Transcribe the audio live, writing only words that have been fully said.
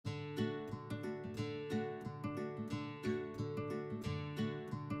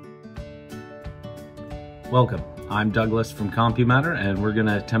Welcome, I'm Douglas from CompuMatter, and we're going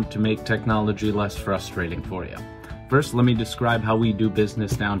to attempt to make technology less frustrating for you. First, let me describe how we do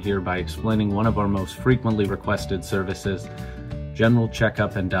business down here by explaining one of our most frequently requested services, general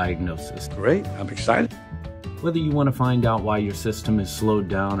checkup and diagnosis. Great, I'm excited. Whether you want to find out why your system is slowed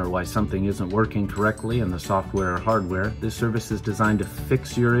down or why something isn't working correctly in the software or hardware, this service is designed to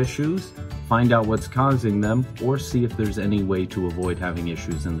fix your issues, find out what's causing them, or see if there's any way to avoid having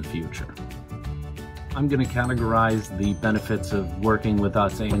issues in the future. I'm going to categorize the benefits of working with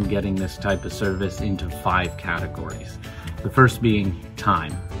us and getting this type of service into 5 categories. The first being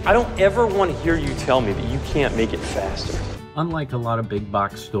time. I don't ever want to hear you tell me that you can't make it faster. Unlike a lot of big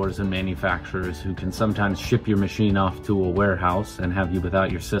box stores and manufacturers who can sometimes ship your machine off to a warehouse and have you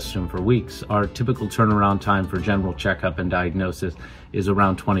without your system for weeks, our typical turnaround time for general checkup and diagnosis is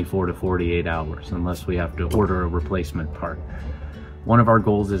around 24 to 48 hours, unless we have to order a replacement part. One of our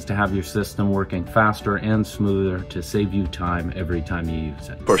goals is to have your system working faster and smoother to save you time every time you use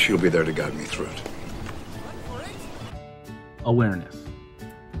it. Of course, you'll be there to guide me through it. Awareness.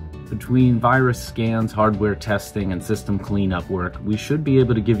 Between virus scans, hardware testing, and system cleanup work, we should be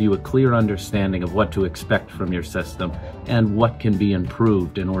able to give you a clear understanding of what to expect from your system and what can be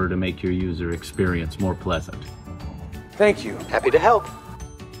improved in order to make your user experience more pleasant. Thank you. Happy to help.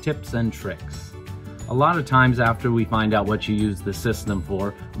 Tips and tricks. A lot of times after we find out what you use the system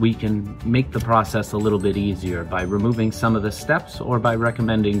for, we can make the process a little bit easier by removing some of the steps or by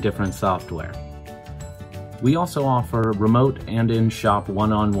recommending different software. We also offer remote and in-shop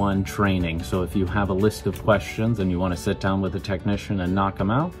one-on-one training, so if you have a list of questions and you want to sit down with a technician and knock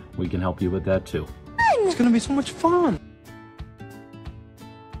them out, we can help you with that too. It's gonna be so much fun.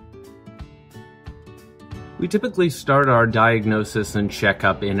 We typically start our diagnosis and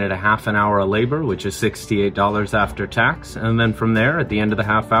checkup in at a half an hour of labor, which is $68 after tax. And then from there, at the end of the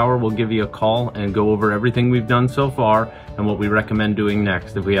half hour, we'll give you a call and go over everything we've done so far and what we recommend doing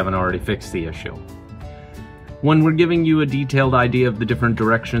next if we haven't already fixed the issue. When we're giving you a detailed idea of the different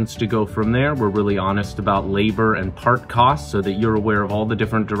directions to go from there, we're really honest about labor and part costs so that you're aware of all the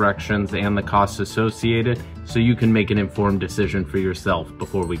different directions and the costs associated so you can make an informed decision for yourself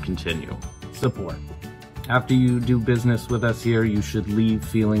before we continue. Support. After you do business with us here, you should leave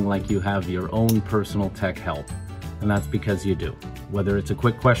feeling like you have your own personal tech help, and that's because you do. Whether it's a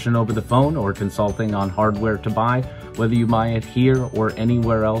quick question over the phone or consulting on hardware to buy, whether you buy it here or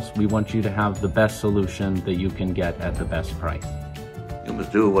anywhere else, we want you to have the best solution that you can get at the best price. You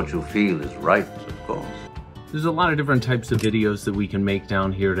must do what you feel is right, of course. There's a lot of different types of videos that we can make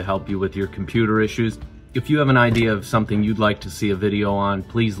down here to help you with your computer issues. If you have an idea of something you'd like to see a video on,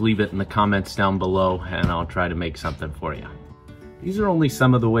 please leave it in the comments down below and I'll try to make something for you. These are only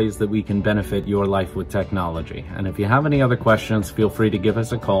some of the ways that we can benefit your life with technology. And if you have any other questions, feel free to give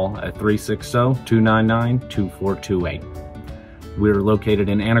us a call at 360-299-2428. We're located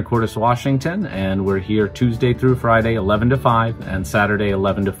in Anacortes, Washington, and we're here Tuesday through Friday, 11 to 5, and Saturday,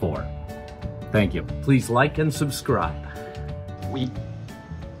 11 to 4. Thank you. Please like and subscribe. We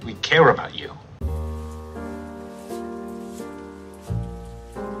care about you.